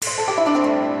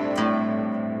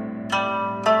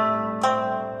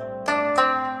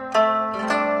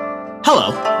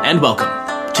and welcome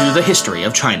to the History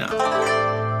of China.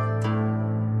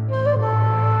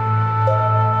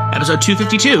 Episode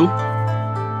 252,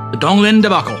 the Donglin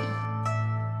Debacle.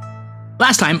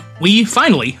 Last time, we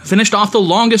finally finished off the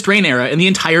longest reign era in the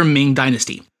entire Ming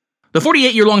dynasty, the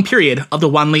 48-year-long period of the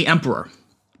Wanli Emperor,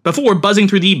 before buzzing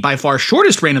through the by far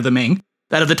shortest reign of the Ming,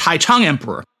 that of the Tianqi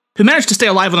Emperor, who managed to stay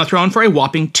alive on the throne for a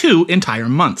whopping 2 entire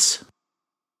months.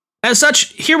 As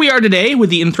such, here we are today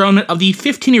with the enthronement of the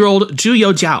 15-year-old Zhu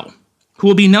Youjiao, who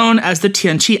will be known as the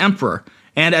Tianqi Emperor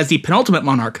and as the penultimate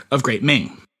monarch of Great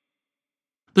Ming.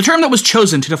 The term that was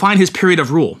chosen to define his period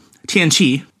of rule,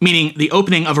 Tianqi, meaning the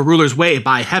opening of a ruler's way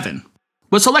by heaven,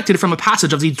 was selected from a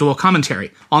passage of the Zhuo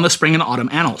commentary on the Spring and Autumn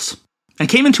Annals, and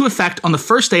came into effect on the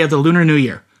first day of the Lunar New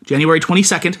Year, January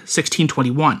 22nd,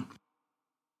 1621.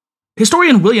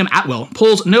 Historian William Atwell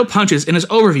pulls no punches in his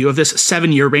overview of this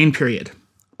 7-year reign period.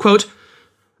 Quote,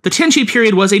 "The Tianqi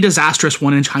period was a disastrous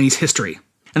one in Chinese history,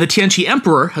 and the Tianqi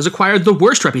Emperor has acquired the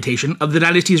worst reputation of the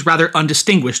dynasty's rather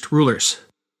undistinguished rulers.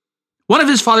 One of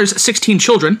his father's 16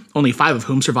 children, only 5 of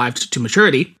whom survived to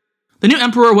maturity, the new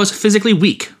emperor was physically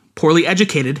weak, poorly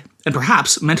educated, and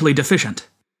perhaps mentally deficient.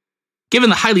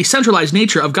 Given the highly centralized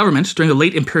nature of government during the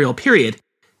late imperial period,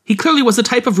 he clearly was the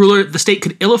type of ruler the state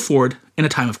could ill afford in a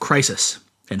time of crisis."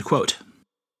 End quote.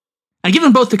 And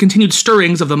given both the continued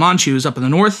stirrings of the Manchus up in the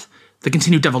north, the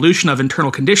continued devolution of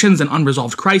internal conditions and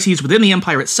unresolved crises within the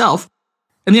empire itself,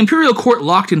 and the imperial court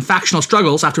locked in factional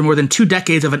struggles after more than 2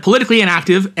 decades of a politically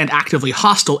inactive and actively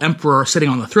hostile emperor sitting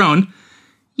on the throne,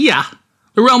 yeah,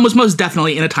 the realm was most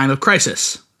definitely in a time of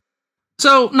crisis.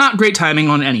 So, not great timing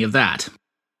on any of that.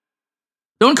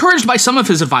 Though encouraged by some of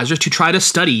his advisors to try to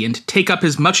study and take up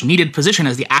his much-needed position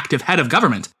as the active head of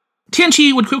government,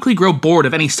 Tianqi would quickly grow bored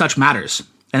of any such matters,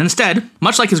 and instead,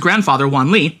 much like his grandfather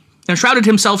Wanli, enshrouded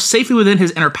himself safely within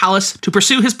his inner palace to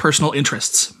pursue his personal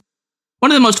interests.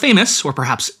 One of the most famous, or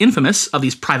perhaps infamous, of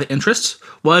these private interests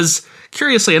was,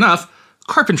 curiously enough,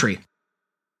 carpentry.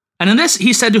 And in this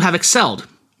he's said to have excelled,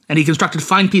 and he constructed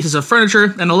fine pieces of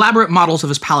furniture and elaborate models of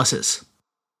his palaces.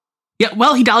 Yet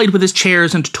while he dallied with his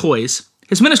chairs and toys,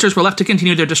 his ministers were left to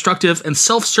continue their destructive and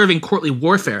self-serving courtly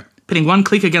warfare, pitting one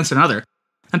clique against another,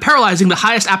 and paralyzing the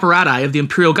highest apparati of the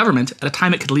imperial government at a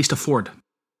time it could least afford.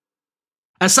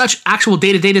 As such, actual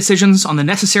day-to-day decisions on the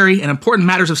necessary and important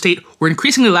matters of state were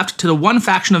increasingly left to the one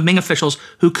faction of Ming officials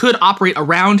who could operate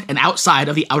around and outside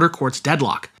of the outer court's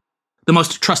deadlock, the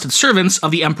most trusted servants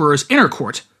of the emperor's inner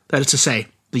court, that is to say,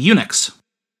 the eunuchs.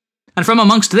 And from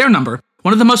amongst their number,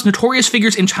 one of the most notorious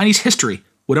figures in Chinese history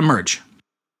would emerge.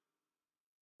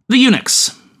 The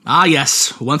eunuchs. Ah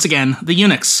yes, once again, the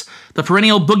eunuchs, the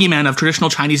perennial boogeyman of traditional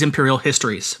Chinese imperial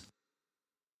histories.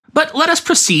 But let us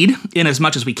proceed, in as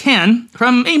much as we can,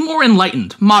 from a more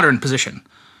enlightened, modern position.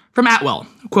 From Atwell,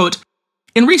 quote,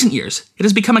 "In recent years, it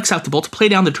has become acceptable to play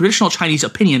down the traditional Chinese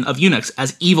opinion of eunuchs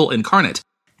as evil incarnate,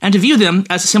 and to view them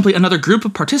as simply another group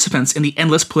of participants in the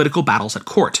endless political battles at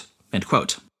court." End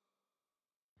quote.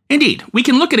 Indeed, we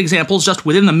can look at examples just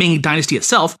within the Ming dynasty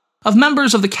itself of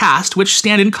members of the caste which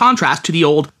stand in contrast to the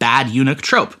old bad eunuch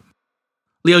trope.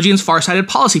 Liu Jian's far-sighted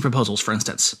policy proposals, for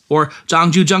instance, or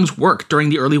Zhang Zhuzheng's work during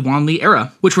the early Wanli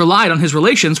era, which relied on his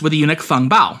relations with the eunuch Feng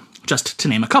Bao, just to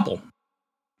name a couple.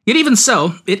 Yet even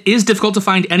so, it is difficult to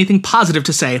find anything positive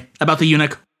to say about the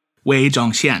eunuch Wei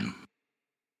Zhongxian.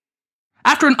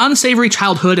 After an unsavory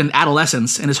childhood and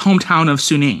adolescence in his hometown of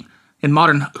Suning, in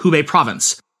modern Hubei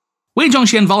province, Wei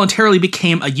Zhongxian voluntarily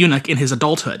became a eunuch in his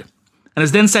adulthood, and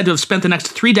is then said to have spent the next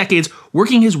 3 decades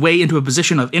working his way into a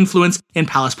position of influence in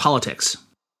palace politics.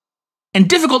 And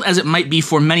difficult as it might be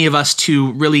for many of us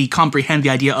to really comprehend the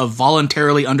idea of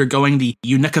voluntarily undergoing the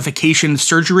eunuchification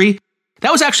surgery,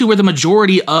 that was actually where the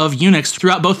majority of eunuchs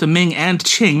throughout both the Ming and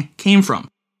Qing came from.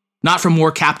 Not from war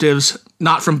captives,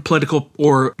 not from political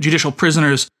or judicial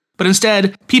prisoners, but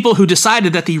instead people who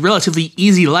decided that the relatively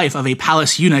easy life of a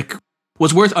palace eunuch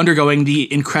was worth undergoing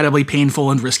the incredibly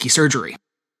painful and risky surgery.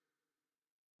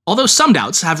 Although some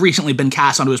doubts have recently been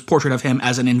cast onto his portrait of him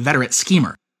as an inveterate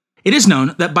schemer, it is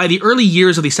known that by the early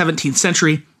years of the 17th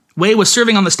century, Wei was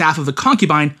serving on the staff of the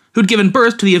concubine who'd given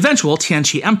birth to the eventual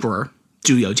Tianqi Emperor,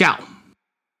 Zhu Youjiao.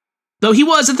 Though he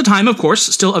was, at the time, of course,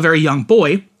 still a very young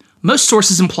boy, most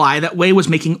sources imply that Wei was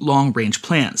making long-range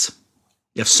plans.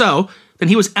 If so, then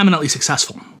he was eminently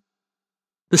successful.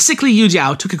 The sickly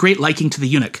Youjiao took a great liking to the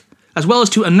eunuch, as well as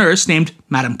to a nurse named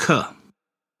Madame Ke.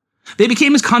 They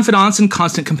became his confidants and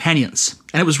constant companions,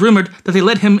 and it was rumored that they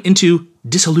led him into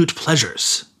dissolute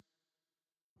pleasures.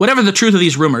 Whatever the truth of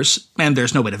these rumors, and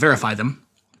there's no way to verify them,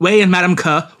 Wei and Madame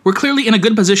Ke were clearly in a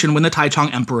good position when the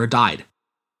Taichung Emperor died.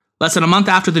 Less than a month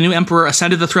after the new emperor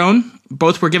ascended the throne,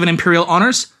 both were given imperial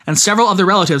honors, and several of their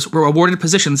relatives were awarded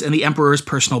positions in the emperor's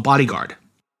personal bodyguard.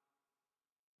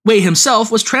 Wei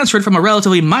himself was transferred from a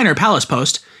relatively minor palace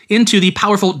post into the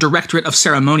powerful Directorate of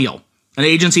Ceremonial, an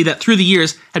agency that through the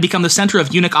years had become the center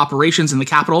of eunuch operations in the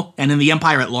capital and in the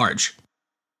empire at large.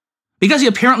 Because he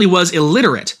apparently was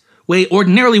illiterate, Wei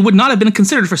ordinarily would not have been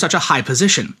considered for such a high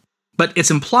position, but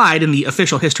it's implied in the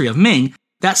official history of Ming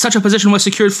that such a position was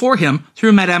secured for him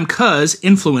through Madame Ke's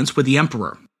influence with the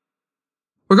emperor.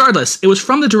 Regardless, it was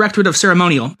from the Directorate of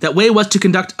Ceremonial that Wei was to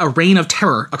conduct a reign of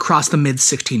terror across the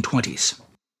mid-1620s.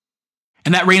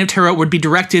 And that reign of terror would be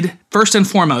directed, first and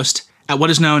foremost, at what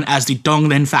is known as the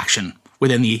Donglin faction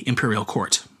within the imperial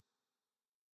court.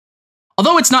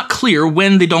 Although it's not clear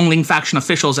when the Donglin faction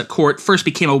officials at court first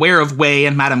became aware of Wei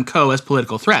and Madame Ke as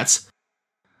political threats,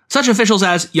 such officials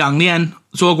as Yang Lian,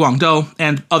 Zhou Guangdou,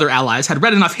 and other allies had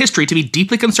read enough history to be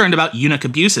deeply concerned about eunuch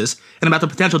abuses and about the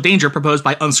potential danger proposed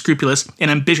by unscrupulous and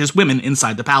ambitious women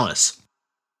inside the palace.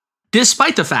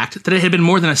 Despite the fact that it had been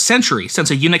more than a century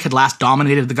since a eunuch had last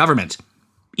dominated the government,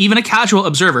 even a casual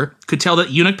observer could tell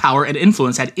that eunuch power and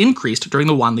influence had increased during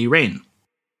the Wanli reign.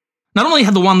 Not only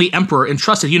had the Wanli Emperor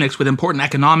entrusted eunuchs with important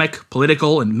economic,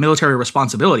 political, and military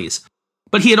responsibilities,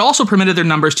 but he had also permitted their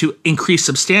numbers to increase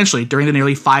substantially during the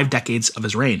nearly 5 decades of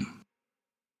his reign.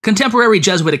 Contemporary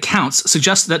Jesuit accounts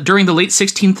suggest that during the late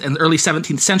 16th and early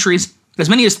 17th centuries, as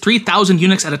many as 3,000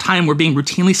 eunuchs at a time were being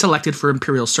routinely selected for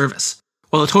imperial service,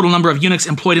 while the total number of eunuchs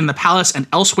employed in the palace and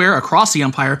elsewhere across the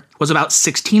empire was about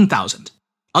 16,000.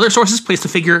 Other sources place the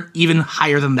figure even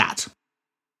higher than that.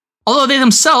 Although they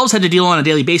themselves had to deal on a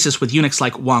daily basis with eunuchs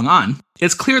like Wang An,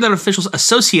 it's clear that officials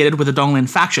associated with the Donglin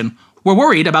faction were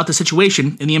worried about the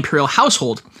situation in the imperial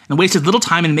household and wasted little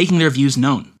time in making their views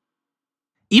known.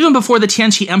 Even before the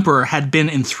Tianqi Emperor had been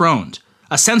enthroned,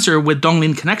 a censor with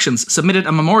Donglin connections submitted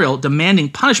a memorial demanding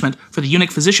punishment for the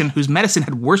eunuch physician whose medicine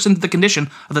had worsened the condition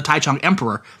of the Taichung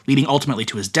Emperor, leading ultimately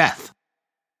to his death.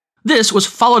 This was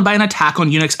followed by an attack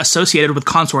on eunuchs associated with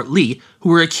Consort Li, who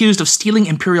were accused of stealing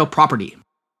imperial property.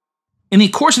 In the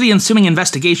course of the ensuing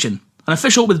investigation, an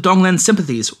official with Donglin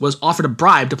sympathies was offered a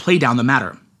bribe to play down the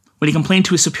matter. When he complained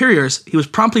to his superiors, he was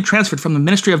promptly transferred from the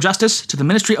Ministry of Justice to the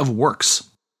Ministry of Works.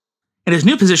 In his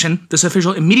new position, this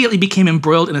official immediately became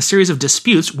embroiled in a series of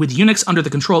disputes with eunuchs under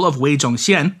the control of Wei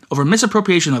Zhongxian over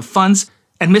misappropriation of funds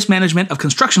and mismanagement of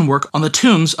construction work on the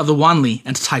tombs of the Wanli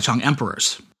and Taichung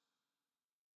emperors.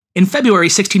 In February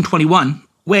 1621,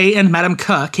 Wei and Madame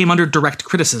Ke came under direct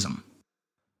criticism.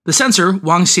 The censor,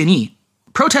 Wang Xianyi,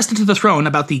 protested to the throne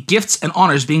about the gifts and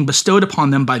honors being bestowed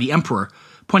upon them by the emperor,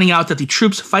 pointing out that the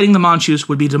troops fighting the Manchus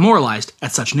would be demoralized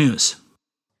at such news.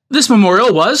 This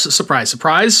memorial was, surprise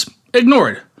surprise,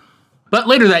 ignored. But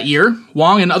later that year,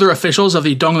 Wang and other officials of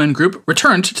the Donglin group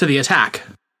returned to the attack.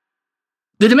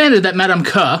 They demanded that Madame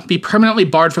Ke be permanently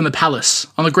barred from the palace,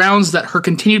 on the grounds that her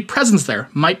continued presence there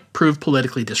might prove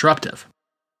politically disruptive.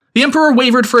 The emperor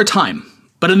wavered for a time,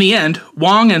 but in the end,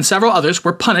 Wang and several others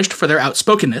were punished for their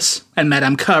outspokenness, and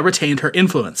Madame Ke retained her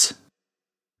influence.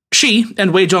 She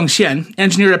and Wei Zhongxian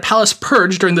engineered a palace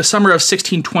purge during the summer of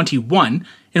 1621,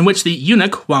 in which the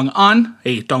eunuch Wang An,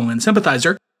 a Donglin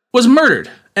sympathizer, was murdered,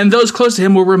 and those close to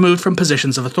him were removed from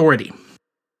positions of authority.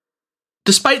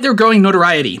 Despite their growing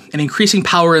notoriety and increasing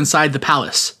power inside the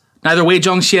palace, neither Wei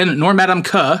Zhongxian nor Madame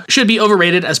Ke should be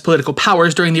overrated as political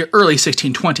powers during the early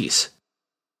 1620s.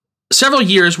 Several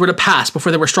years were to pass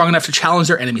before they were strong enough to challenge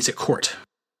their enemies at court.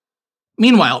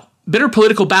 Meanwhile, bitter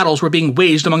political battles were being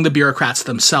waged among the bureaucrats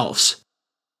themselves.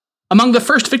 Among the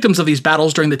first victims of these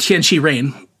battles during the Tianqi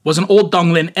reign was an old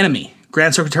Donglin enemy,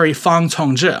 Grand Secretary Fang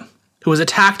Congzhe, who was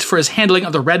attacked for his handling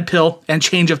of the red pill and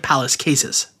change of palace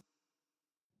cases.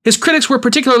 His critics were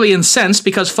particularly incensed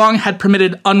because Fang had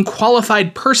permitted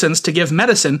unqualified persons to give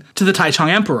medicine to the Taichung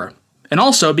Emperor, and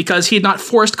also because he had not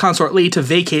forced Consort Li to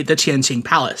vacate the Tianqing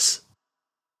Palace.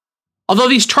 Although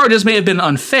these charges may have been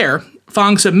unfair,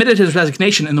 Fang submitted his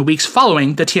resignation in the weeks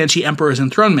following the Tianqi Emperor's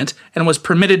enthronement and was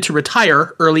permitted to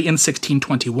retire early in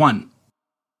 1621.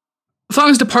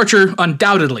 Fang's departure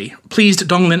undoubtedly pleased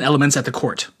Donglin elements at the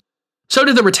court. So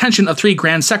did the retention of 3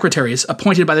 grand secretaries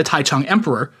appointed by the Taichung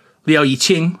Emperor, Liu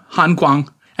Yiqing, Han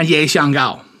Guang, and Ye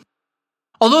Xianggao.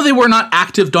 Although they were not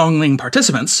active Donglin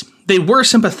participants, they were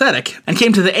sympathetic and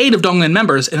came to the aid of Donglin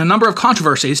members in a number of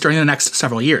controversies during the next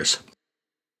several years.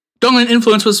 Donglin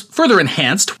influence was further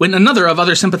enhanced when another of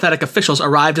other sympathetic officials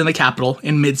arrived in the capital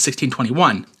in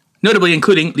mid-1621, notably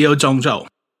including Liu Zongzhou.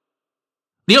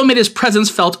 Liu made his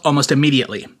presence felt almost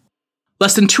immediately.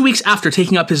 Less than 2 weeks after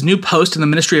taking up his new post in the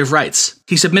Ministry of Rites,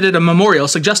 he submitted a memorial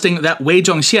suggesting that Wei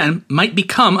Zhongxian might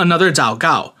become another Zhao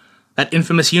Gao, that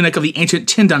infamous eunuch of the ancient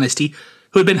Qin dynasty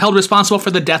who had been held responsible for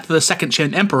the death of the second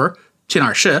Qin emperor, Qin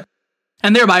Ershi,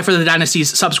 and thereby for the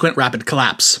dynasty's subsequent rapid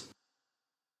collapse.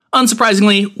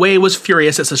 Unsurprisingly, Wei was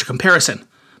furious at such a comparison,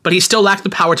 but he still lacked the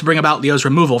power to bring about Liu's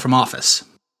removal from office.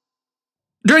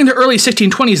 During the early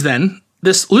 1620s then,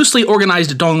 this loosely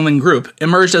organized Donglin group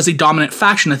emerged as the dominant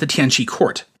faction at the Tianqi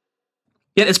court.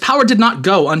 Yet its power did not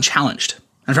go unchallenged,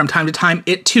 and from time to time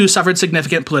it too suffered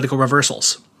significant political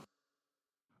reversals.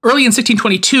 Early in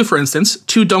 1622, for instance,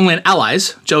 two Donglin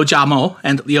allies, Zhou Jiamo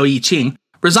and Liu Yiqing,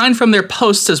 resigned from their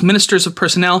posts as ministers of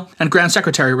personnel and grand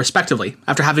secretary respectively,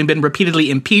 after having been repeatedly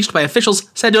impeached by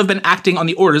officials said to have been acting on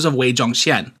the orders of Wei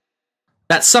Zhongxian.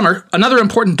 That summer, another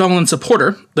important Donglin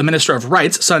supporter, the Minister of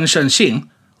Rights, Sun Shenxing,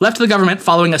 left the government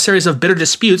following a series of bitter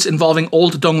disputes involving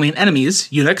old Donglin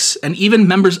enemies, eunuchs, and even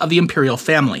members of the imperial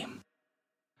family.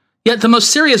 Yet the most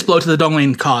serious blow to the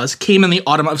Donglin cause came in the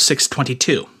autumn of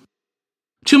 622.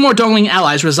 Two more Donglin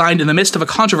allies resigned in the midst of a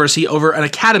controversy over an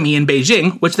academy in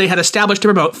Beijing which they had established to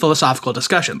promote philosophical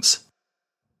discussions.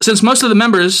 Since most of the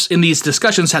members in these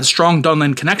discussions had strong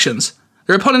Donglin connections,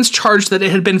 their opponents charged that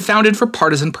it had been founded for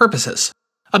partisan purposes,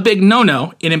 a big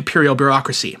no-no in imperial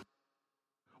bureaucracy.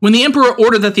 When the emperor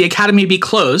ordered that the academy be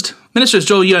closed, ministers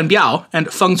Zhou Yujiao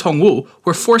and Feng Tongwu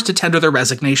were forced to tender their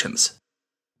resignations.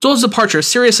 Zhou's departure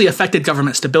seriously affected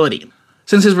government stability.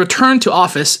 Since his return to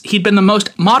office, he'd been the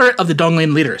most moderate of the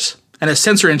Donglin leaders, and as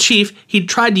Censor-in-Chief, he'd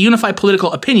tried to unify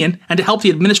political opinion and to help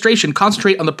the administration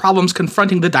concentrate on the problems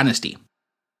confronting the dynasty.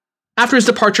 After his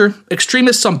departure,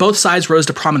 extremists on both sides rose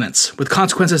to prominence, with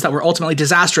consequences that were ultimately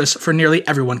disastrous for nearly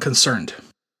everyone concerned.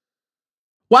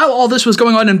 While all this was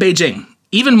going on in Beijing,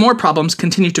 even more problems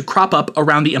continued to crop up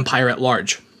around the empire at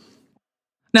large.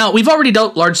 Now, we've already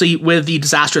dealt largely with the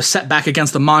disastrous setback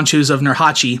against the Manchus of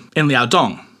Nurhaci in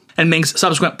Liaodong, and Ming's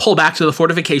subsequent pullback to the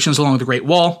fortifications along the Great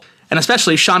Wall, and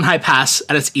especially Shanhai Pass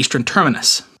at its eastern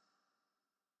terminus.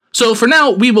 So for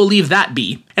now, we will leave that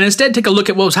be, and instead take a look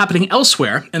at what was happening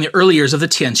elsewhere in the early years of the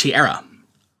Tianqi era.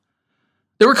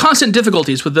 There were constant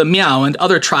difficulties with the Miao and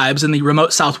other tribes in the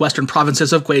remote southwestern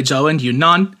provinces of Guizhou and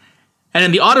Yunnan, and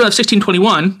in the autumn of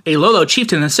 1621, a Lolo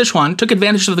chieftain in Sichuan took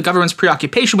advantage of the government's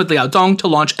preoccupation with Liaodong to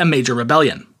launch a major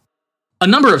rebellion. A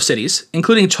number of cities,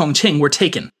 including Chongqing, were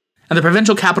taken, and the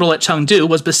provincial capital at Chengdu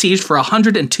was besieged for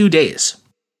 102 days.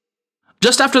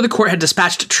 Just after the court had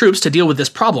dispatched troops to deal with this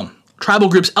problem, tribal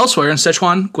groups elsewhere in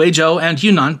Sichuan, Guizhou, and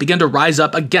Yunnan began to rise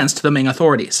up against the Ming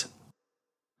authorities.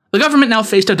 The government now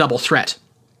faced a double threat.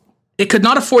 It could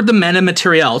not afford the men and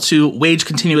materiel to wage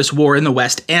continuous war in the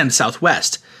west and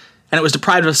southwest, and it was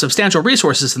deprived of substantial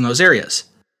resources in those areas.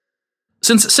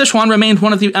 Since Sichuan remained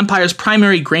one of the empire's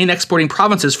primary grain-exporting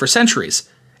provinces for centuries,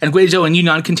 and Guizhou and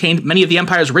Yunnan contained many of the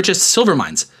empire's richest silver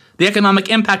mines, the economic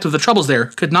impact of the troubles there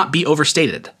could not be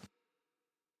overstated.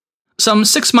 Some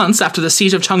 6 months after the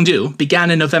siege of Chengdu began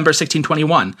in November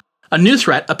 1621, a new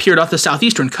threat appeared off the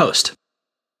southeastern coast.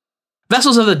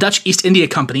 Vessels of the Dutch East India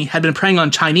Company had been preying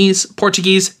on Chinese,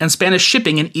 Portuguese, and Spanish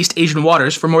shipping in East Asian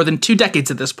waters for more than 2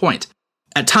 decades at this point,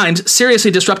 at times seriously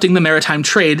disrupting the maritime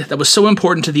trade that was so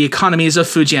important to the economies of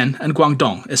Fujian and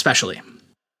Guangdong especially.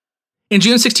 In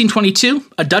June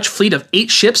 1622, a Dutch fleet of 8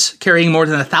 ships carrying more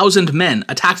than 1,000 men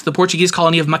attacked the Portuguese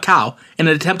colony of Macau in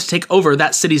an attempt to take over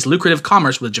that city's lucrative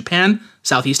commerce with Japan,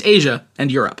 Southeast Asia, and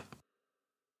Europe.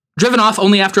 Driven off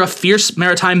only after a fierce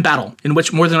maritime battle, in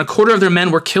which more than a quarter of their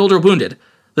men were killed or wounded,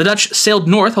 the Dutch sailed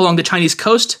north along the Chinese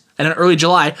coast and in early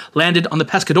July landed on the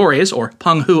Pescadores, or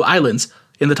Penghu Islands,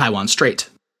 in the Taiwan Strait.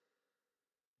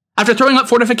 After throwing up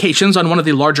fortifications on one of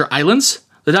the larger islands,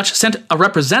 the Dutch sent a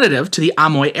representative to the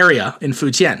Amoy area in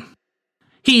Fujian.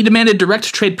 He demanded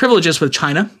direct trade privileges with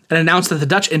China and announced that the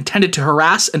Dutch intended to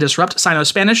harass and disrupt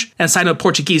Sino-Spanish and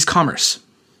Sino-Portuguese commerce.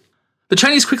 The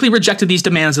Chinese quickly rejected these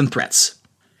demands and threats.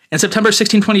 In September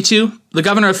 1622, the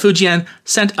governor of Fujian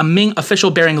sent a Ming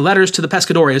official bearing letters to the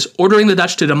Pescadores ordering the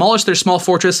Dutch to demolish their small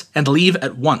fortress and leave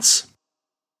at once.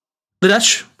 The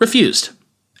Dutch refused,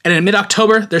 and in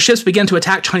mid-October, their ships began to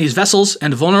attack Chinese vessels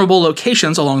and vulnerable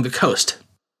locations along the coast.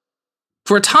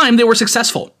 For a time, they were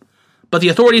successful, but the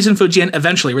authorities in Fujian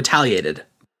eventually retaliated.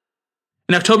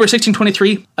 In October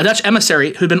 1623, a Dutch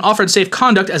emissary who'd been offered safe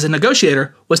conduct as a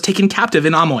negotiator was taken captive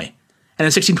in Amoy, and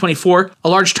in 1624, a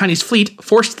large Chinese fleet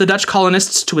forced the Dutch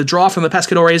colonists to withdraw from the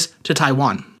Pescadores to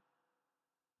Taiwan.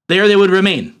 There they would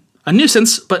remain, a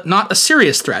nuisance but not a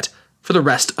serious threat for the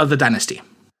rest of the dynasty.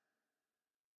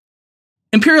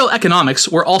 Imperial economics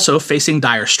were also facing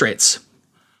dire straits.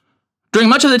 During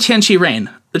much of the Tianqi reign,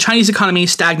 the Chinese economy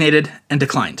stagnated and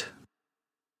declined.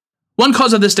 One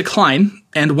cause of this decline,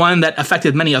 and one that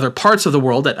affected many other parts of the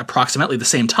world at approximately the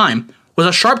same time, was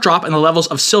a sharp drop in the levels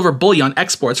of silver bullion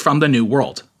exports from the New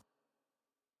World.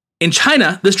 In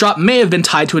China, this drop may have been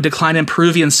tied to a decline in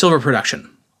Peruvian silver production.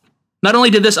 Not only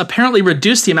did this apparently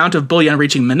reduce the amount of bullion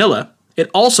reaching Manila, it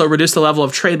also reduced the level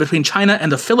of trade between China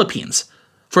and the Philippines,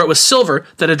 for it was silver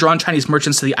that had drawn Chinese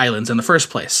merchants to the islands in the first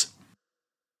place.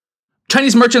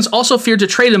 Chinese merchants also feared to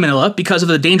trade in Manila because of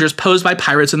the dangers posed by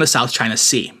pirates in the South China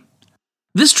Sea.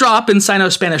 This drop in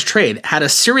Sino-Spanish trade had a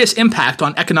serious impact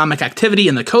on economic activity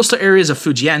in the coastal areas of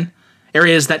Fujian,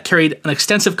 areas that carried an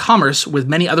extensive commerce with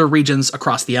many other regions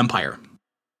across the empire.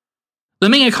 The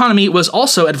Ming economy was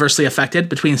also adversely affected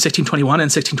between 1621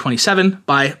 and 1627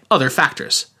 by other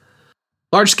factors.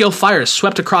 Large-scale fires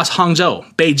swept across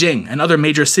Hangzhou, Beijing, and other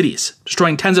major cities,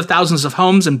 destroying tens of thousands of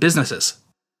homes and businesses.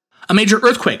 A major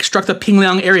earthquake struck the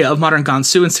Pingliang area of modern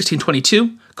Gansu in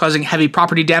 1622, causing heavy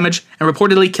property damage and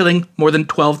reportedly killing more than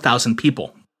 12,000 people.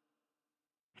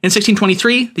 In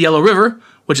 1623, the Yellow River,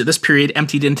 which at this period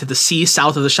emptied into the sea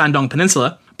south of the Shandong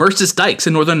Peninsula, burst its dikes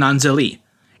in northern Nanzili,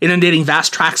 inundating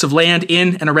vast tracts of land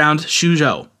in and around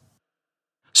Xuzhou.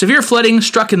 Severe flooding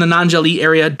struck in the Nanzili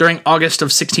area during August of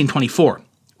 1624,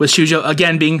 with Xuzhou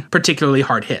again being particularly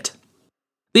hard hit.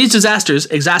 These disasters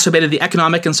exacerbated the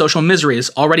economic and social miseries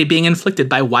already being inflicted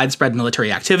by widespread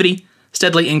military activity,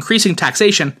 steadily increasing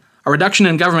taxation, a reduction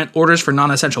in government orders for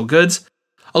non-essential goods,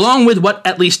 along with what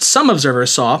at least some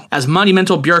observers saw as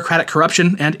monumental bureaucratic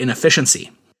corruption and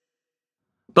inefficiency.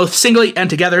 Both singly and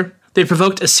together, they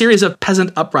provoked a series of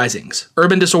peasant uprisings,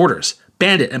 urban disorders,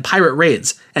 bandit and pirate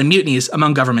raids, and mutinies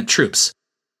among government troops,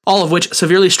 all of which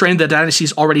severely strained the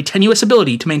dynasty's already tenuous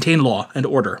ability to maintain law and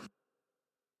order.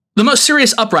 The most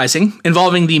serious uprising,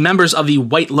 involving the members of the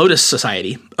White Lotus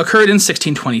Society, occurred in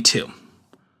 1622.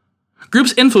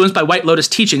 Groups influenced by White Lotus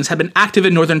teachings had been active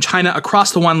in northern China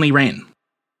across the Wanli reign.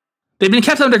 They'd been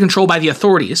kept under control by the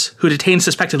authorities, who detained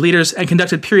suspected leaders and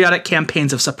conducted periodic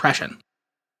campaigns of suppression.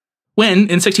 When,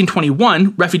 in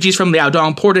 1621, refugees from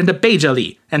Liaodong poured into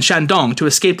Beizhili and Shandong to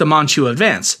escape the Manchu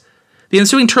advance, the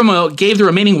ensuing turmoil gave the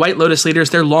remaining White Lotus leaders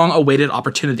their long-awaited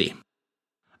opportunity.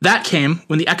 That came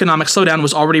when the economic slowdown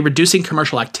was already reducing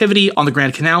commercial activity on the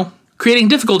Grand Canal, creating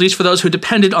difficulties for those who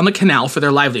depended on the canal for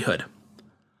their livelihood.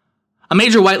 A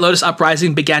major White Lotus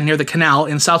uprising began near the canal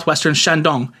in southwestern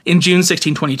Shandong in June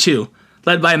 1622,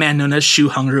 led by a man known as Shu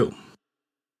Hengru.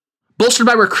 Bolstered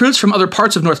by recruits from other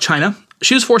parts of North China,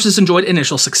 Shu's forces enjoyed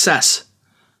initial success.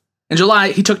 In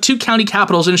July, he took 2 county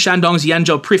capitals in Shandong's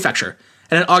Yanzhou prefecture,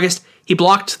 and in August, he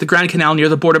blocked the Grand Canal near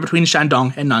the border between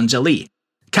Shandong and Nanzili,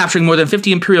 capturing more than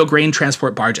 50 imperial grain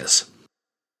transport barges.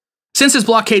 Since his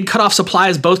blockade cut off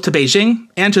supplies both to Beijing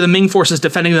and to the Ming forces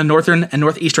defending the northern and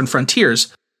northeastern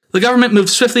frontiers, the government moved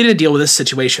swiftly to deal with this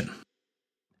situation.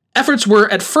 Efforts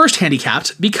were at first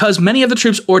handicapped because many of the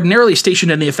troops ordinarily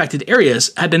stationed in the affected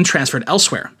areas had been transferred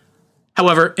elsewhere.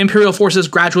 However, imperial forces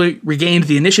gradually regained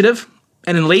the initiative,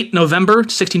 and in late November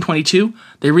 1622,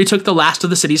 they retook the last of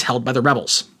the cities held by the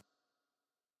rebels.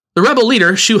 The rebel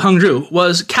leader, Shu Hengru,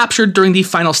 was captured during the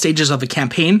final stages of the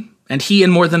campaign, and he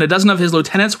and more than a dozen of his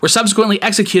lieutenants were subsequently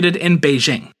executed in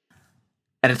Beijing.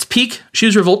 At its peak,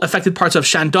 Shu's revolt affected parts of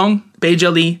Shandong,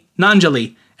 Beizhili,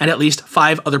 Nanzili, and at least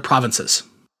 5 other provinces.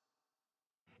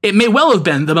 It may well have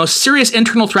been the most serious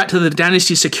internal threat to the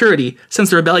dynasty's security since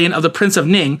the rebellion of the Prince of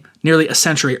Ning nearly a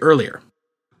century earlier.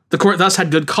 The court thus had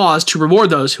good cause to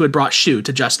reward those who had brought Shu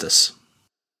to justice.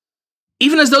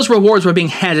 Even as those rewards were being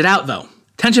handed out, though,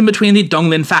 tension between the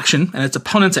Donglin faction and its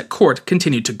opponents at court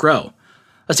continued to grow,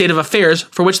 a state of affairs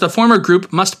for which the former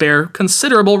group must bear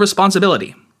considerable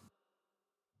responsibility.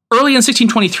 Early in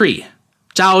 1623,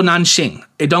 Zhao Nanxing,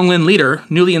 a Donglin leader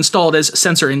newly installed as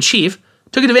Censor-in-Chief,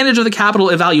 took advantage of the capital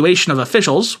evaluation of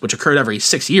officials, which occurred every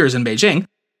 6 years in Beijing,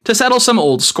 to settle some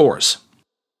old scores.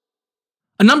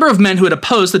 A number of men who had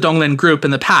opposed the Donglin group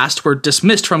in the past were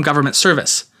dismissed from government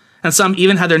service, and some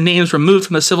even had their names removed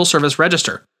from the civil service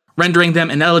register, rendering them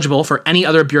ineligible for any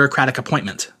other bureaucratic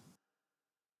appointment.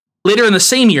 Later in the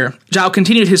same year, Zhao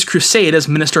continued his crusade as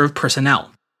Minister of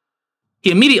Personnel.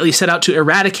 He immediately set out to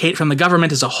eradicate from the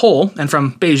government as a whole, and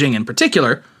from Beijing in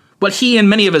particular, what he and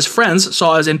many of his friends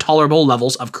saw as intolerable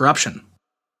levels of corruption.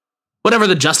 Whatever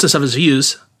the justice of his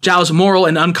views, Zhao's moral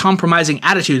and uncompromising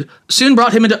attitude soon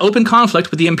brought him into open conflict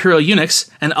with the imperial eunuchs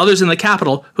and others in the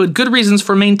capital who had good reasons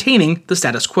for maintaining the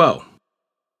status quo.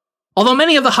 Although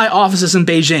many of the high offices in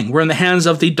Beijing were in the hands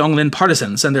of the Donglin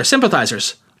partisans and their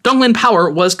sympathizers, Donglin power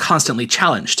was constantly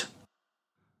challenged.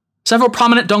 Several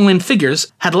prominent Donglin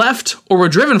figures had left or were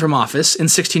driven from office in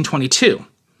 1622,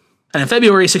 and in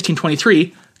February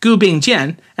 1623, Gu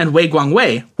Bingjian and Wei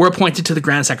Guangwei were appointed to the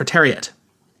Grand Secretariat.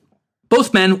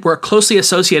 Both men were closely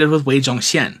associated with Wei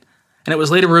Zhongxian, and it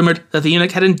was later rumored that the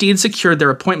eunuch had indeed secured their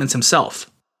appointments himself.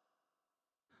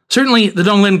 Certainly, the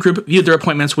Donglin group viewed their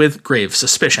appointments with grave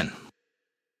suspicion.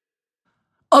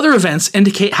 Other events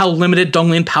indicate how limited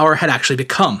Donglin power had actually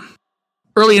become.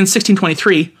 Early in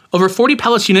 1623, over 40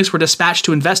 palace eunuchs were dispatched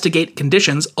to investigate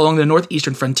conditions along the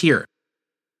northeastern frontier.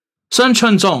 Sun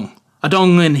Chunzong, a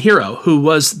Donglin hero who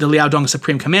was the Liaodong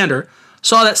supreme commander,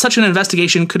 saw that such an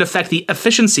investigation could affect the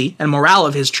efficiency and morale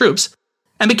of his troops,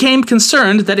 and became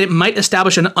concerned that it might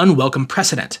establish an unwelcome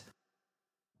precedent.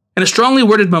 In a strongly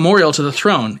worded memorial to the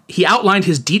throne, he outlined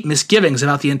his deep misgivings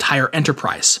about the entire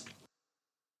enterprise.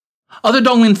 Other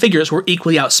Donglin figures were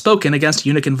equally outspoken against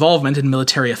eunuch involvement in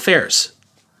military affairs.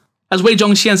 As Wei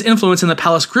Zhongxian's influence in the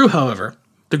palace grew, however,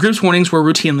 the group's warnings were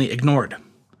routinely ignored.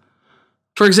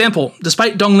 For example,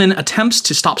 despite Donglin attempts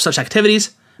to stop such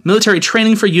activities, military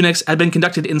training for eunuchs had been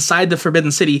conducted inside the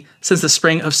Forbidden City since the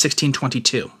spring of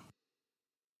 1622.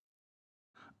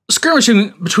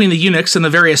 Skirmishing between the eunuchs and the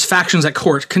various factions at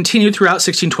court continued throughout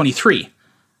 1623,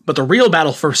 but the real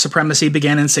battle for supremacy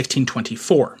began in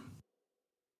 1624.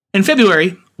 In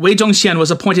February, Wei Zhongxian was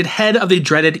appointed head of the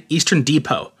dreaded Eastern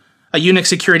Depot, a eunuch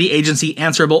security agency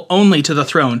answerable only to the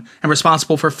throne and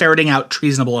responsible for ferreting out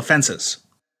treasonable offenses.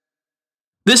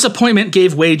 This appointment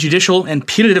gave Wei judicial and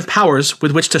punitive powers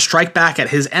with which to strike back at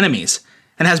his enemies,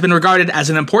 and has been regarded as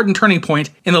an important turning point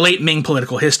in the late Ming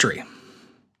political history.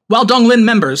 While Donglin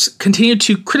members continued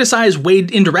to criticize Wei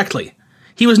indirectly,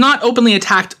 he was not openly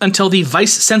attacked until the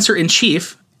Vice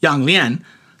Censor-in-Chief, Yang Lian,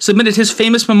 submitted his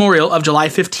famous memorial of July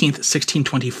 15,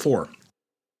 1624.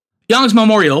 Yang's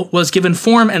memorial was given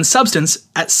form and substance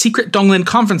at secret Donglin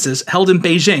conferences held in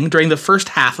Beijing during the first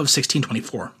half of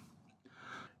 1624.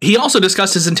 He also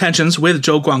discussed his intentions with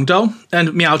Zhou Guangdou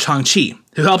and Miao Changqi,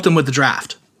 who helped him with the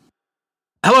draft.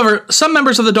 However, some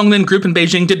members of the Donglin group in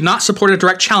Beijing did not support a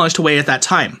direct challenge to Wei at that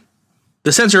time.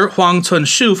 The censor Huang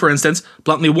Cunshu, for instance,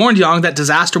 bluntly warned Yang that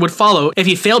disaster would follow if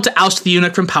he failed to oust the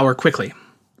eunuch from power quickly.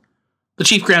 The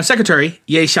chief grand secretary,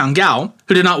 Ye Xianggao,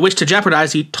 who did not wish to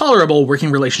jeopardize the tolerable working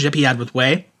relationship he had with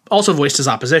Wei, also voiced his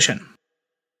opposition.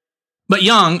 But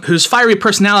Yang, whose fiery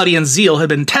personality and zeal had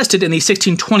been tested in the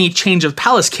 1620 change of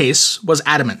palace case, was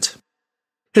adamant.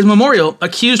 His memorial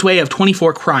accused Wei of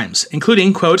 24 crimes,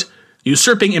 including, quote,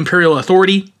 usurping imperial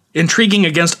authority, intriguing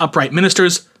against upright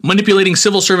ministers, manipulating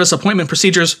civil service appointment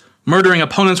procedures, murdering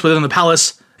opponents within the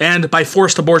palace, and, by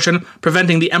forced abortion,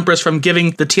 preventing the empress from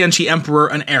giving the Tianqi Emperor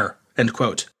an heir, end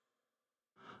quote.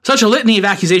 Such a litany of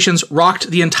accusations rocked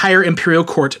the entire imperial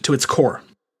court to its core.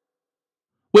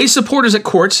 Wei's supporters at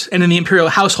court and in the imperial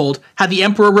household had the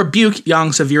emperor rebuke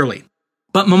Yang severely,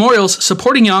 but memorials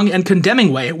supporting Yang and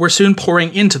condemning Wei were soon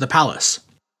pouring into the palace.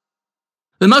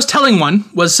 The most telling one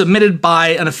was submitted by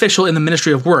an official in the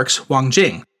Ministry of Works, Wang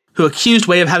Jing, who accused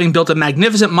Wei of having built a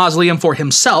magnificent mausoleum for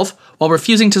himself while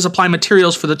refusing to supply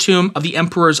materials for the tomb of the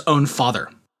emperor's own father.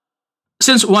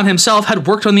 Since Wang himself had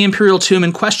worked on the imperial tomb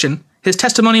in question, his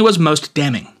testimony was most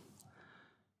damning.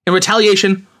 In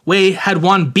retaliation, Wei had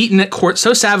Wang beaten at court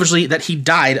so savagely that he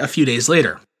died a few days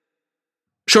later.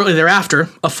 Shortly thereafter,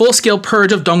 a full-scale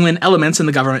purge of Donglin elements in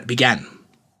the government began.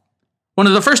 One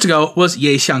of the first to go was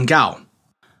Ye Xianggao.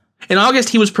 In August,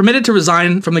 he was permitted to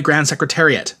resign from the Grand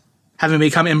Secretariat, having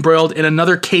become embroiled in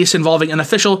another case involving an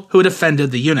official who had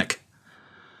offended the eunuch.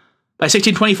 By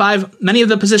 1625, many of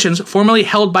the positions formerly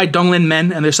held by Donglin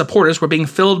men and their supporters were being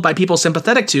filled by people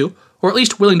sympathetic to, or at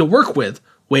least willing to work with,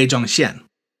 Wei Zhongxian.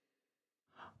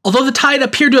 Although the tide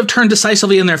appeared to have turned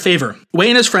decisively in their favor, Wei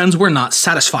and his friends were not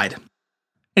satisfied.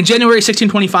 In January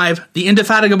 1625, the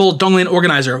indefatigable Donglin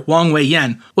organizer Wang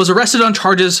Weiyan was arrested on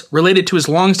charges related to his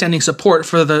long-standing support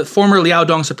for the former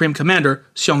Liaodong Supreme Commander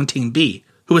Xiong Tingbi,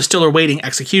 who was still awaiting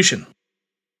execution.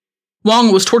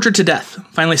 Wang was tortured to death,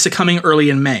 finally succumbing early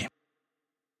in May.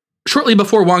 Shortly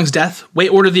before Wang's death, Wei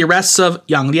ordered the arrests of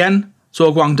Yang Lian,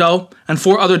 Zhou Guangdou, and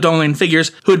 4 other Donglin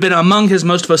figures who had been among his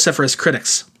most vociferous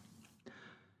critics.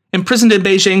 Imprisoned in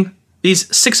Beijing,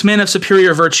 these 6 men of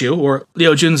superior virtue, or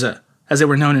Liu Junzi, as they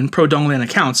were known in pro-Donglin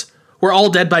accounts, were all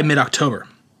dead by mid-October.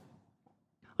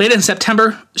 Late in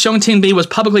September, Xiong Tingbi was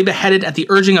publicly beheaded at the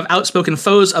urging of outspoken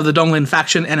foes of the Donglin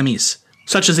faction enemies,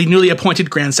 such as the newly appointed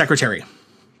Grand Secretary.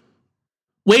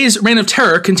 Wei's reign of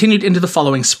terror continued into the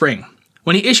following spring,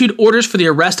 when he issued orders for the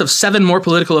arrest of 7 more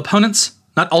political opponents,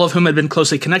 not all of whom had been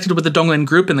closely connected with the Donglin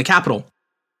group in the capital.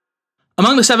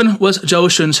 Among the 7 was Zhou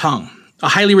Shuncheng, a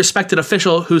highly respected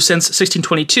official who since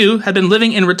 1622 had been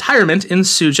living in retirement in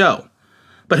Suzhou,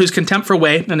 but whose contempt for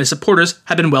Wei and his supporters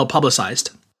had been well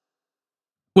publicized.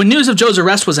 When news of Zhou's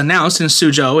arrest was announced in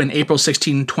Suzhou in April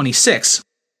 1626,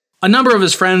 a number of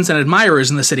his friends and admirers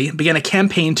in the city began a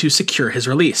campaign to secure his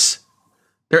release.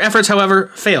 Their efforts,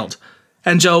 however, failed,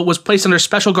 and Zhou was placed under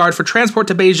special guard for transport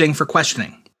to Beijing for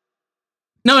questioning.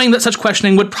 Knowing that such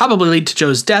questioning would probably lead to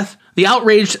Zhou's death, the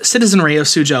outraged citizenry of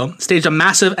Suzhou staged a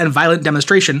massive and violent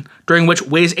demonstration during which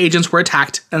Wei's agents were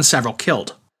attacked and several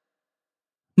killed.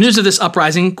 News of this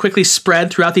uprising quickly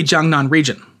spread throughout the Jiangnan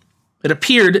region. It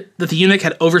appeared that the eunuch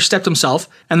had overstepped himself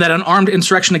and that an armed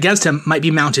insurrection against him might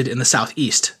be mounted in the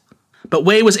southeast. But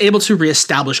Wei was able to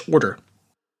re-establish order.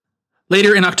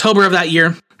 Later in October of that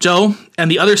year, Zhou and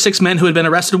the other 6 men who had been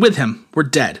arrested with him were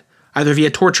dead, either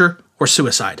via torture or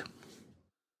suicide.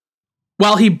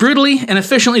 While he brutally and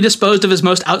efficiently disposed of his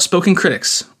most outspoken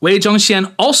critics, Wei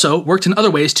Zhongxian also worked in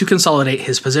other ways to consolidate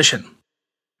his position.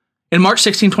 In March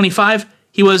 1625,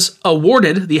 he was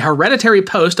awarded the hereditary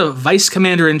post of Vice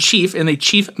Commander-in-Chief in the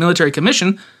Chief Military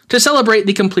Commission to celebrate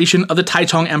the completion of the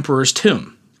Tianqi Emperor's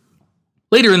tomb.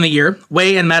 Later in the year,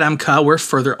 Wei and Madame Ke were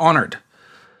further honored.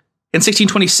 In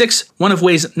 1626, one of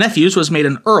Wei's nephews was made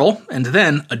an earl and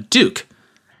then a duke.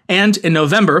 And in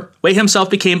November, Wei himself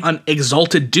became an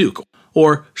Exalted Duke,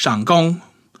 or Shanggong,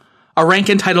 a rank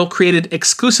and title created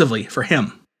exclusively for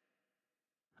him.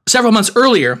 Several months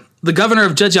earlier, the governor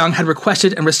of Zhejiang had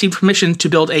requested and received permission to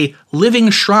build a living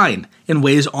shrine in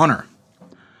Wei's honor.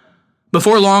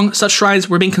 Before long, such shrines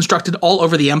were being constructed all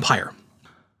over the empire.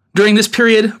 During this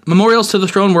period, memorials to the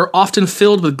throne were often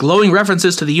filled with glowing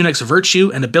references to the eunuch's virtue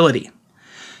and ability.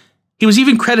 He was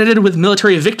even credited with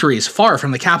military victories far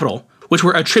from the capital, which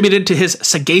were attributed to his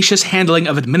sagacious handling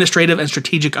of administrative and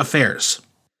strategic affairs.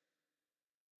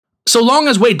 So long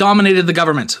as Wei dominated the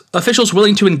government, officials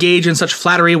willing to engage in such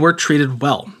flattery were treated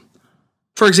well.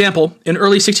 For example, in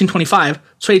early 1625,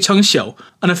 Cui Chengxiu,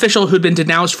 an official who had been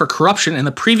denounced for corruption in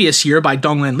the previous year by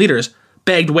Donglin leaders,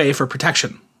 begged Wei for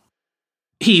protection.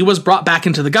 He was brought back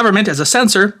into the government as a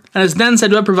censor, and is then said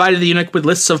to have provided the eunuch with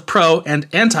lists of pro- and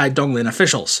anti-Donglin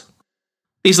officials.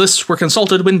 These lists were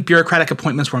consulted when bureaucratic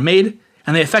appointments were made,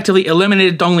 and they effectively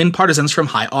eliminated Donglin partisans from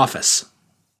high office.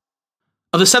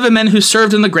 Of the 7 men who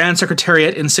served in the Grand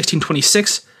Secretariat in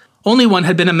 1626, only one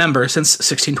had been a member since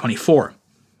 1624,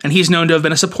 and he's known to have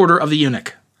been a supporter of the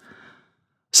eunuch.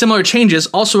 Similar changes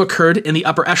also occurred in the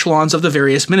upper echelons of the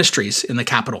various ministries in the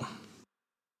capital.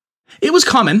 It was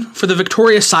common for the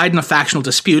victorious side in a factional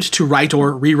dispute to write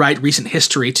or rewrite recent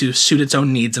history to suit its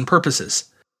own needs and purposes.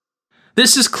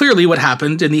 This is clearly what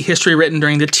happened in the history written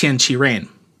during the Tianqi reign.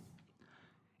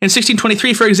 In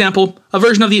 1623, for example, a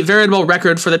version of the veritable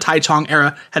record for the Taichung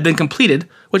era had been completed,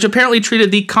 which apparently treated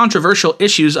the controversial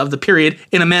issues of the period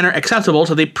in a manner acceptable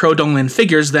to the pro-Donglin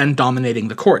figures then dominating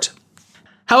the court.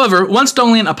 However, once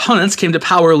Donglin opponents came to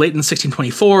power late in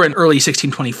 1624 and early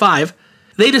 1625,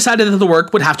 they decided that the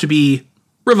work would have to be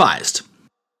revised.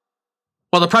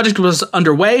 While the project was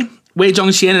underway, Wei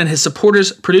Zhongxian and his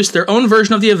supporters produced their own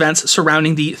version of the events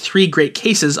surrounding the 3 great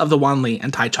cases of the Wanli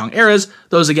and Taichung eras,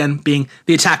 those again being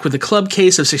the attack with the club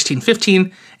case of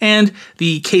 1615 and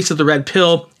the case of the red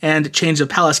pill and change of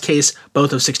palace case,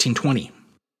 both of 1620.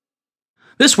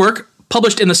 This work,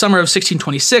 published in the summer of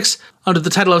 1626 under the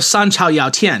title of San Chao Yao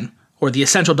Tian, or the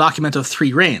Essential Document of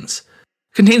 3 Reigns,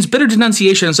 contains bitter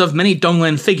denunciations of many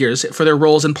Donglin figures for their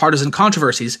roles in partisan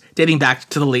controversies dating back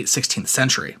to the late 16th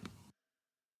century.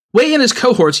 Wei and his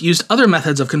cohorts used other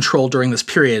methods of control during this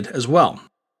period as well.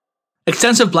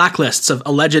 Extensive blacklists of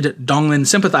alleged Donglin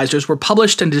sympathizers were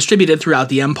published and distributed throughout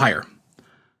the empire.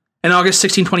 In August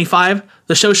 1625,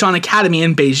 the Shoshan Academy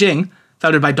in Beijing,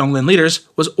 founded by Donglin leaders,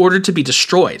 was ordered to be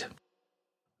destroyed.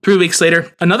 3 weeks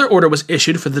later, another order was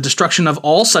issued for the destruction of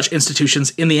all such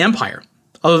institutions in the empire,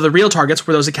 although the real targets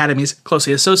were those academies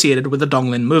closely associated with the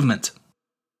Donglin movement.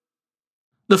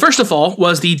 The first of all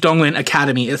was the Donglin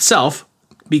Academy itself,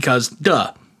 because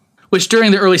duh, which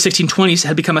during the early 1620s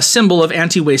had become a symbol of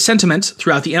anti-Wei sentiment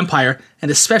throughout the empire, and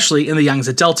especially in the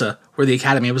Yangtze Delta, where the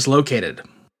academy was located.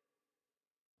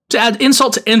 To add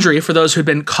insult to injury for those who had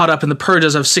been caught up in the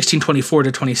purges of 1624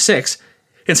 to 26,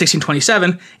 in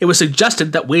 1627, it was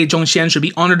suggested that Wei Zhongxian should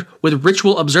be honored with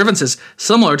ritual observances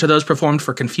similar to those performed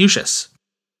for Confucius.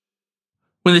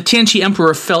 When the Tianqi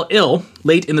Emperor fell ill,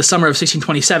 late in the summer of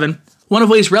 1627, one of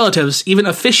Wei's relatives even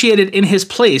officiated in his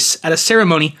place at a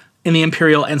ceremony in the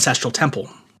imperial ancestral temple.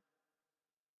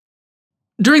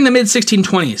 During the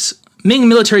mid-1620s, Ming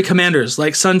military commanders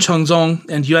like Sun Chongzong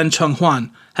and Yuan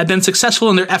Chenghuan had been successful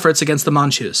in their efforts against the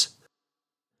Manchus.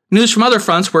 News from other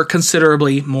fronts were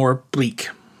considerably more bleak.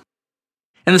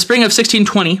 In the spring of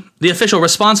 1620, the official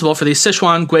responsible for the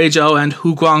Sichuan, Guizhou, and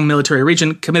Huguang military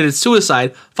region committed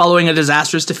suicide following a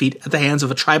disastrous defeat at the hands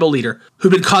of a tribal leader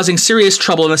who'd been causing serious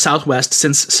trouble in the southwest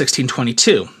since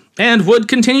 1622, and would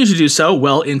continue to do so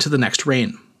well into the next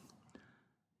reign.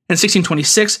 In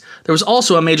 1626, there was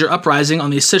also a major uprising on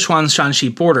the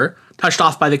Sichuan-Shanxi border, touched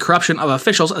off by the corruption of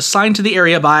officials assigned to the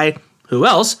area by, who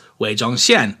else? Wei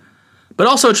Zhongxian, but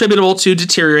also attributable to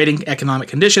deteriorating economic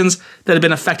conditions that had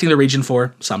been affecting the region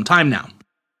for some time now.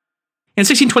 In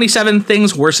 1627,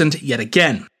 things worsened yet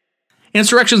again.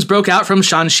 Insurrections broke out from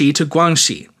Shanxi to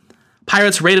Guangxi.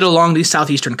 Pirates raided along the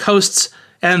southeastern coasts,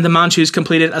 and the Manchus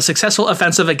completed a successful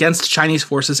offensive against Chinese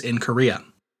forces in Korea.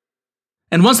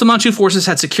 And once the Manchu forces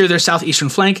had secured their southeastern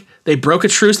flank, they broke a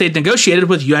truce they'd negotiated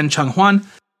with Yuan Chenghuan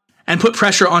and put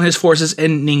pressure on his forces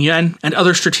in Ningyuan and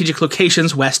other strategic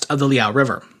locations west of the Liao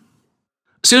River.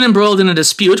 Soon embroiled in a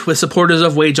dispute with supporters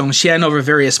of Wei Zhongxian over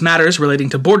various matters relating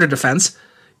to border defense,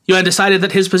 Yuan decided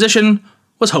that his position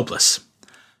was hopeless.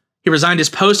 He resigned his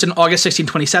post in August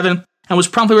 1627 and was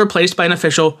promptly replaced by an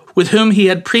official with whom he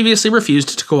had previously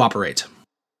refused to cooperate.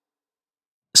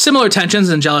 Similar tensions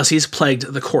and jealousies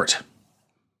plagued the court.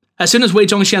 As soon as Wei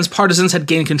Zhongxian's partisans had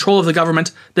gained control of the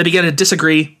government, they began to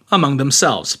disagree among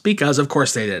themselves, because of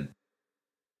course they did.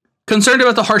 Concerned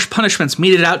about the harsh punishments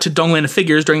meted out to Donglin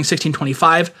figures during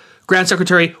 1625, Grand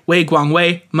Secretary Wei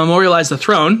Guangwei memorialized the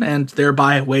throne, and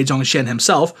thereby Wei Zhongxian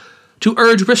himself, to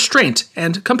urge restraint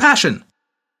and compassion.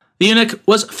 The eunuch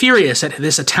was furious at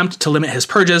this attempt to limit his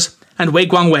purges, and Wei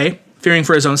Guangwei, fearing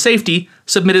for his own safety,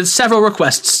 submitted several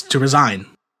requests to resign.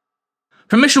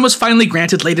 Permission was finally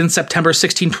granted late in September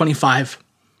 1625.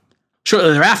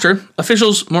 Shortly thereafter,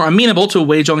 officials more amenable to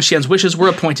Wei Zhongxian's wishes were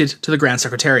appointed to the Grand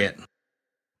Secretariat.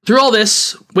 Through all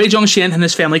this, Wei Zhongxian and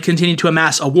his family continued to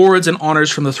amass awards and honors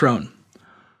from the throne.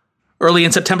 Early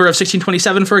in September of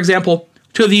 1627, for example,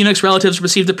 two of the eunuch's relatives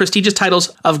received the prestigious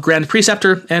titles of Grand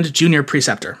Preceptor and Junior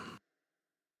Preceptor.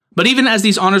 But even as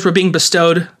these honors were being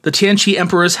bestowed, the Tianqi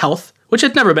Emperor's health, which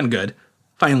had never been good,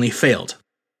 finally failed.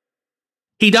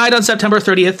 He died on September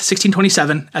 30th,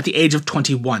 1627, at the age of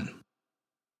 21.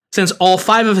 Since all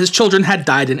 5 of his children had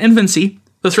died in infancy,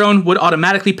 the throne would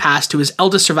automatically pass to his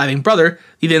eldest surviving brother,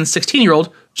 the then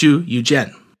 16-year-old Zhu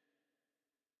Yujian.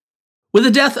 With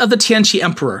the death of the Tianqi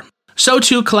Emperor, so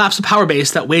too collapsed the power base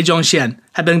that Wei Zhongxian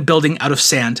had been building out of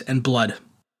sand and blood.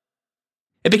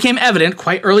 It became evident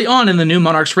quite early on in the new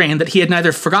monarch's reign that he had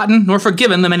neither forgotten nor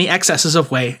forgiven the many excesses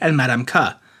of Wei and Madame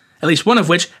Ke, at least one of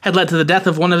which had led to the death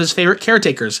of one of his favorite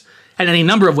caretakers, and any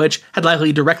number of which had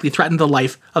likely directly threatened the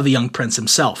life of the young prince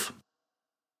himself.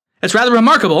 It's rather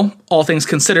remarkable, all things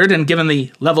considered and given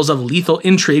the levels of lethal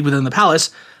intrigue within the palace,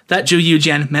 that Zhu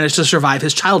Yujian managed to survive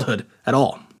his childhood at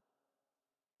all.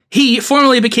 He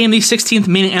formally became the 16th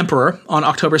Ming Emperor on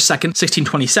October 2nd,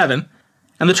 1627,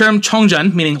 and the term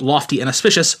Chongzhen, meaning lofty and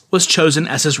auspicious, was chosen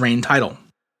as his reign title.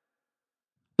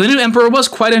 The new emperor was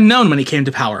quite unknown when he came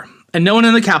to power, and no one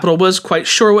in the capital was quite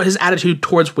sure what his attitude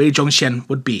towards Wei Zhongxian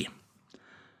would be.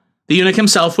 The eunuch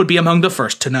himself would be among the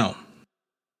first to know.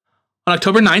 On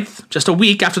October 9th, just a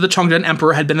week after the Chongzhen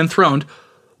Emperor had been enthroned,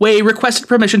 Wei requested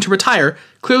permission to retire,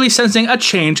 clearly sensing a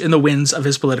change in the winds of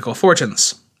his political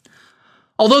fortunes.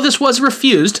 Although this was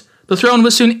refused, the throne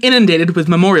was soon inundated with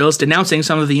memorials denouncing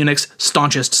some of the eunuch's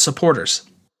staunchest supporters.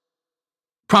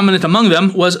 Prominent among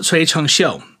them was Cui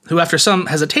Chengxiu, who after some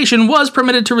hesitation was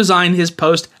permitted to resign his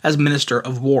post as Minister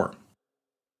of War.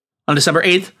 On December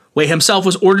 8th, Wei himself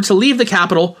was ordered to leave the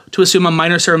capital to assume a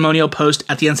minor ceremonial post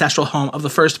at the ancestral home of the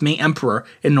first Ming Emperor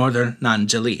in northern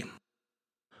Nanjili.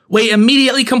 Wei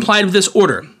immediately complied with this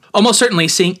order, almost certainly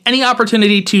seeing any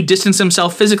opportunity to distance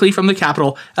himself physically from the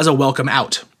capital as a welcome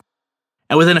out.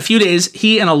 And within a few days,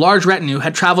 he and a large retinue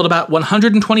had traveled about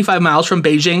 125 miles from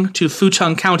Beijing to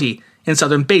Fucheng County in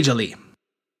southern Beijing.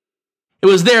 It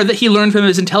was there that he learned from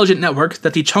his intelligence network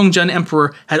that the Chongzhen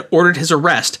Emperor had ordered his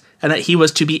arrest and that he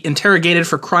was to be interrogated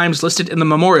for crimes listed in the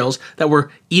memorials that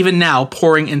were even now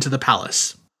pouring into the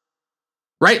palace.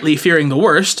 Rightly fearing the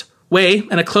worst, Wei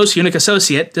and a close eunuch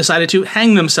associate decided to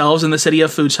hang themselves in the city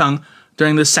of Fucheng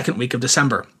during the second week of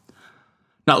December.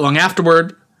 Not long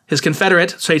afterward, his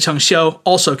confederate, Cui Chengxiu,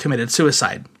 also committed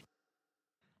suicide.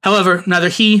 However, neither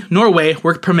he nor Wei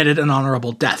were permitted an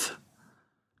honorable death.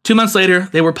 2 months later,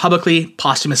 they were publicly,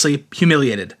 posthumously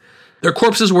humiliated. Their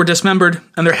corpses were dismembered,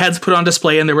 and their heads put on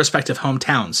display in their respective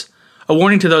hometowns, a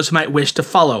warning to those who might wish to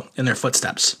follow in their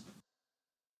footsteps.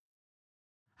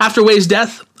 After Wei's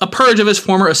death, a purge of his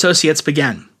former associates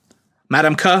began.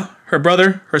 Madame Ke, her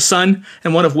brother, her son,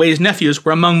 and one of Wei's nephews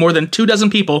were among more than 24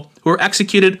 people who were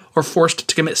executed or forced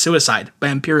to commit suicide by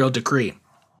imperial decree.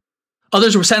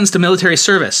 Others were sentenced to military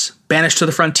service, banished to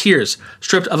the frontiers,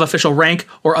 stripped of official rank,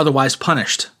 or otherwise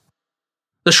punished.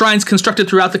 The shrines constructed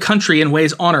throughout the country in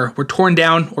Wei's honor were torn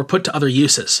down or put to other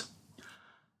uses.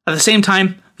 At the same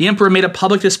time, the emperor made a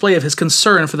public display of his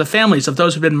concern for the families of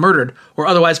those who had been murdered or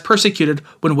otherwise persecuted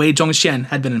when Wei Zhongxian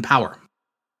had been in power.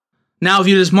 Now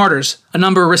viewed as martyrs, a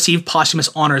number received posthumous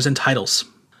honors and titles.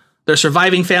 Their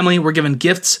surviving family were given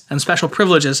gifts and special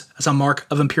privileges as a mark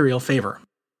of imperial favor.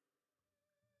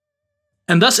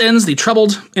 And thus ends the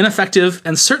troubled, ineffective,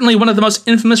 and certainly one of the most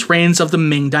infamous reigns of the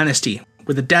Ming dynasty,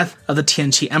 with the death of the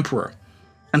Tianqi Emperor,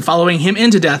 and following him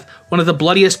into death, one of the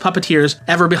bloodiest puppeteers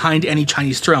ever behind any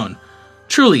Chinese throne.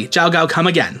 Truly, Jiao come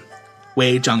again,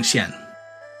 Wei Zhongxian.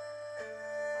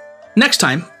 Next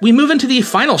time, we move into the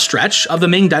final stretch of the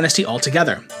Ming dynasty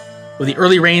altogether, with the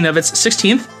early reign of its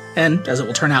 16th, and, as it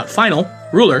will turn out, final,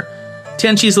 ruler,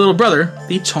 Tianqi's little brother,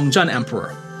 the Chongzhen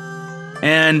Emperor.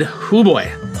 And, hoo boy,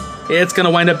 it's going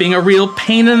to wind up being a real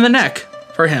pain in the neck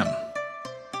for him.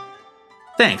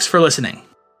 Thanks for listening.